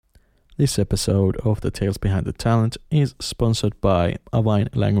This episode of The Tales Behind the Talent is sponsored by Avain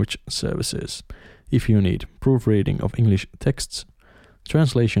Language Services. If you need proofreading of English texts,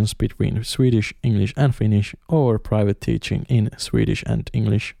 translations between Swedish, English and Finnish, or private teaching in Swedish and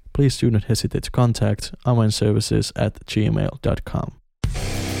English, please do not hesitate to contact avainservices@gmail.com.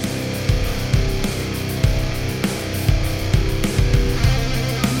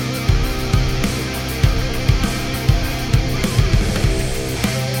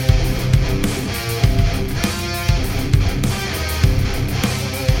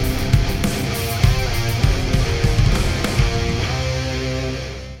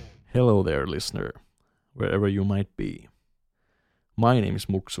 Hello there, listener, wherever you might be. My name is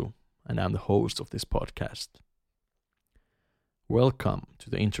Muksu, and I'm the host of this podcast. Welcome to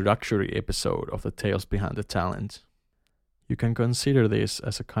the introductory episode of The Tales Behind the Talent. You can consider this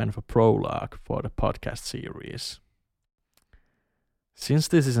as a kind of a prologue for the podcast series. Since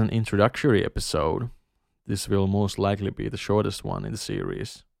this is an introductory episode, this will most likely be the shortest one in the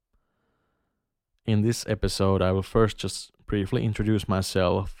series. In this episode, I will first just briefly introduce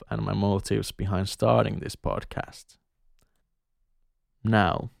myself and my motives behind starting this podcast.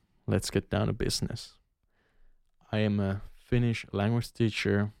 Now, let's get down to business. I am a Finnish language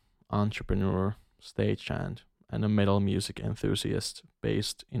teacher, entrepreneur, stagehand, and a metal music enthusiast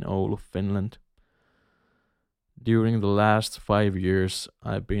based in Oulu, Finland. During the last 5 years,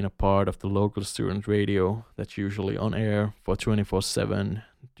 I've been a part of the local student radio that's usually on air for 24/7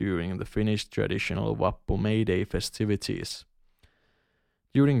 during the Finnish traditional Vappu May Day festivities.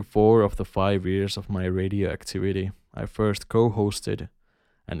 During 4 of the 5 years of my radio activity, I first co-hosted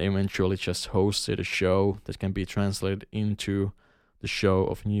and eventually just hosted a show that can be translated into the show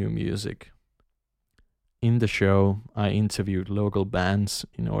of new music. In the show, I interviewed local bands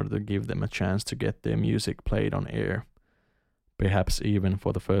in order to give them a chance to get their music played on air, perhaps even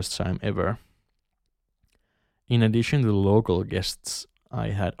for the first time ever. In addition to the local guests,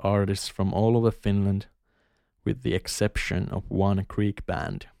 I had artists from all over Finland, with the exception of one Greek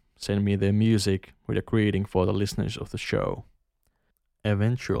band, send me their music with a greeting for the listeners of the show.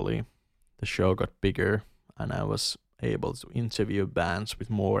 Eventually, the show got bigger and I was able to interview bands with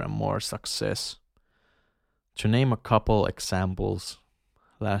more and more success. To name a couple examples,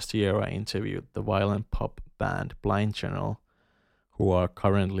 last year I interviewed the violent pop band Blind Channel, who are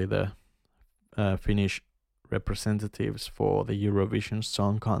currently the Finnish representatives for the Eurovision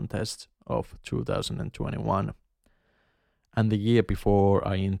Song Contest of 2021. And the year before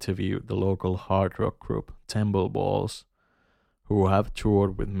I interviewed the local hard rock group Temple Balls, who have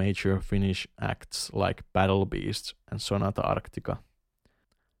toured with major Finnish acts like Battle Beast and Sonata Arctica.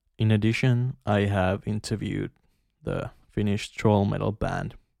 In addition, I have interviewed the Finnish troll metal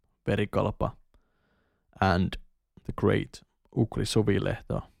band Verikalpa and the great Ukri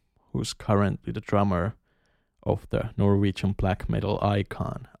Suvilehto, who's currently the drummer of the Norwegian black metal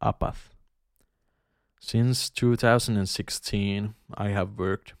icon Apath. Since 2016, I have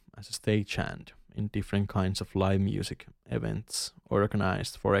worked as a stagehand in different kinds of live music events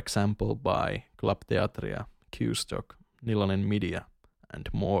organized, for example, by Club Teatria, Q-Stock, Nilonen Media,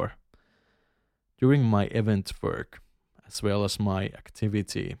 and more. During my event work, as well as my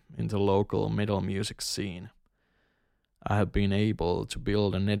activity in the local metal music scene, I have been able to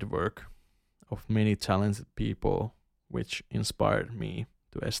build a network of many talented people, which inspired me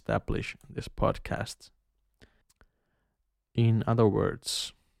to establish this podcast. In other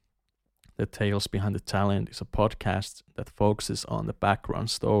words, The Tales Behind the Talent is a podcast that focuses on the background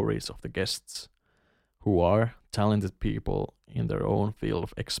stories of the guests, who are talented people in their own field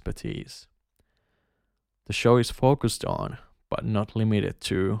of expertise. The show is focused on, but not limited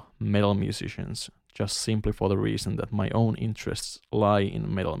to, metal musicians, just simply for the reason that my own interests lie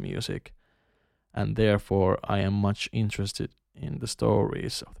in metal music, and therefore I am much interested in the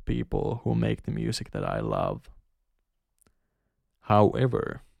stories of the people who make the music that I love.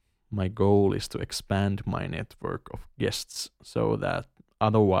 However, my goal is to expand my network of guests so that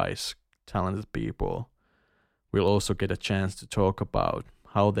otherwise talented people will also get a chance to talk about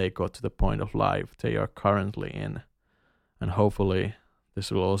how they got to the point of life they are currently in. And hopefully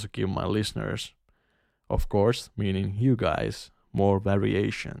this will also give my listeners, of course, meaning you guys, more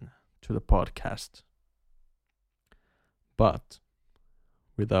variation to the podcast. But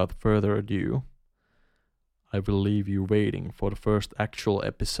without further ado, I will leave you waiting for the first actual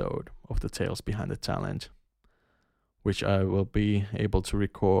episode of The Tales Behind the Talent, which I will be able to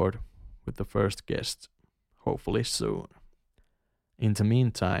record with the first guest, hopefully soon. In the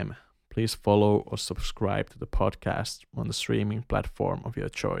meantime, please follow or subscribe to the podcast on the streaming platform of your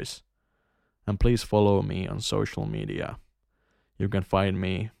choice. And please follow me on social media. You can find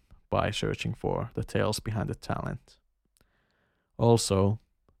me by searching for the tales behind the talent. Also,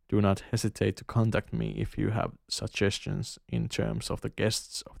 do not hesitate to contact me if you have suggestions in terms of the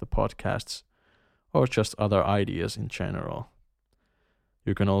guests of the podcasts or just other ideas in general.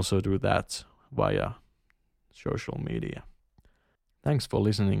 You can also do that via social media. Thanks for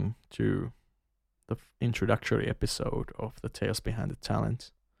listening to the introductory episode of the Tales Behind the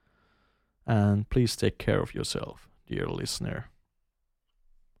Talent. And please take care of yourself, dear listener.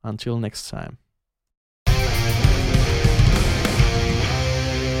 Until next time.